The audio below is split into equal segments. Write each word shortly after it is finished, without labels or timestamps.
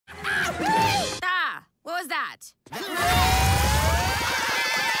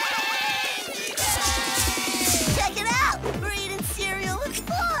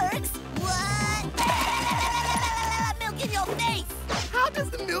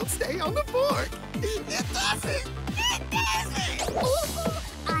don't stay on the fork. It doesn't. It doesn't. Ooh,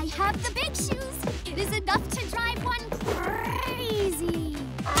 I have the big shoes. It is enough to drive one crazy.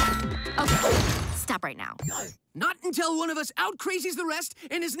 Okay, stop right now. Not until one of us out-crazies the rest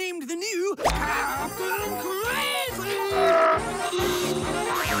and is named the new Captain Crazy!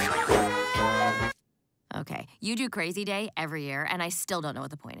 Okay, you do Crazy Day every year, and I still don't know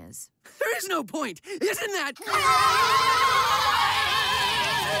what the point is. There is no point, isn't that?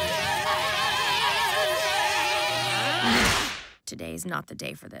 Today's not the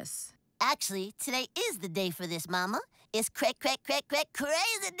day for this. Actually, today is the day for this, Mama. It's crazy day.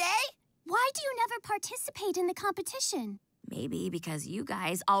 Why do you never participate in the competition? Maybe because you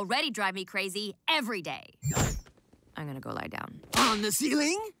guys already drive me crazy every day. I'm gonna go lie down. On the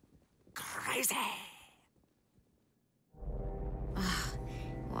ceiling? Crazy!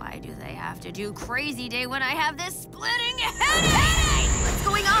 Why do they have to do Crazy Day when I have this splitting headache? What's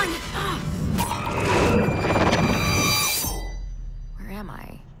going on? Where am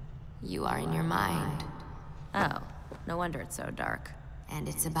I? You are in your mind. Oh, no wonder it's so dark. And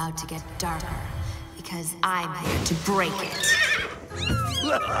it's about to get darker, because I'm here to break it.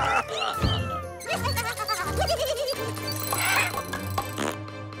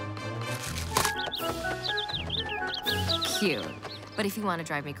 Cute. But if you want to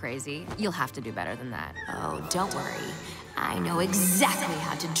drive me crazy, you'll have to do better than that. Oh, don't worry. I know exactly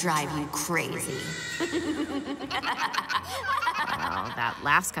how to drive you crazy. Well, that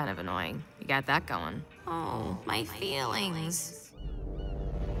laugh's kind of annoying. You got that going. Oh, my feelings.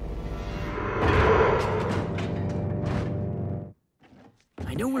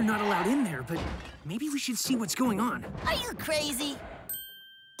 I know we're not allowed in there, but maybe we should see what's going on. Are you crazy?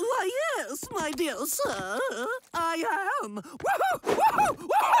 Why, yes, my dear sir. I am. Woohoo! Woohoo! Woohoo!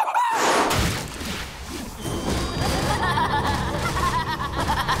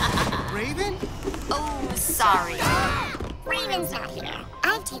 Raven? Oh, sorry. Raven's not here.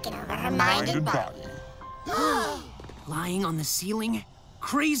 I've taken over her mind and body. Lying on the ceiling?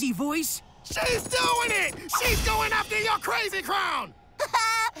 Crazy voice? She's doing it! She's going after your crazy crown!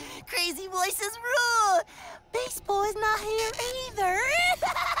 Crazy voices rule. Baseball is not here either.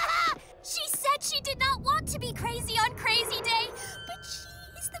 She said she did not want to be crazy on Crazy Day, but she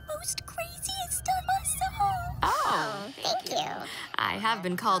is the most craziest of us all. Oh, Thank you. I have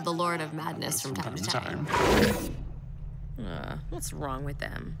been called the Lord of Madness from time to time. What's wrong with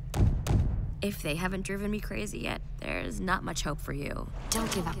them? If they haven't driven me crazy yet, there's not much hope for you.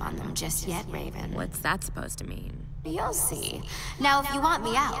 Don't give up on them just yet, Raven. What's that supposed to mean? You'll see. Now, if you want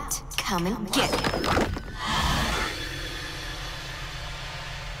me out, come and get it.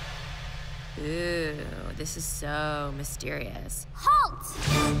 Ooh, this is so mysterious. Halt!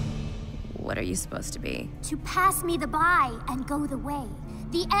 What are you supposed to be? To pass me the by and go the way.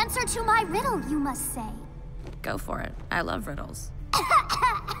 The answer to my riddle, you must say. Go for it. I love riddles.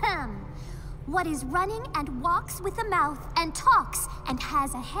 What is running and walks with a mouth and talks and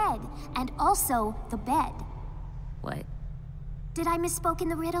has a head and also the bed? What? Did I misspoke in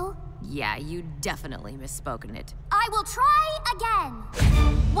the riddle? Yeah, you definitely misspoken it. I will try again.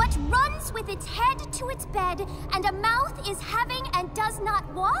 What runs with its head to its bed and a mouth is having and does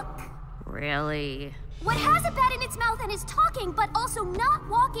not walk? Really? What has a bed in its mouth and is talking but also not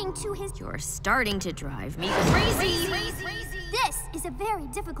walking to his... You're starting to drive me crazy. This is a very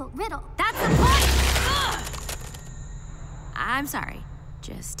difficult riddle. That's the point! Ugh! I'm sorry.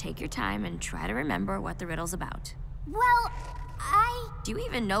 Just take your time and try to remember what the riddle's about. Well, Do you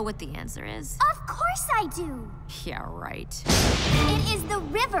even know what the answer is? Of course I do. Yeah, right. It is the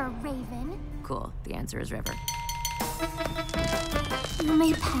river, Raven. Cool. The answer is river. You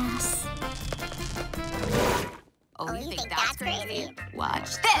may pass. Oh, you think that's crazy?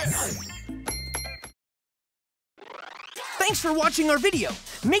 Watch this. Thanks for watching our video.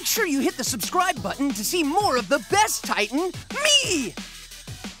 Make sure you hit the subscribe button to see more of the best Titan, me!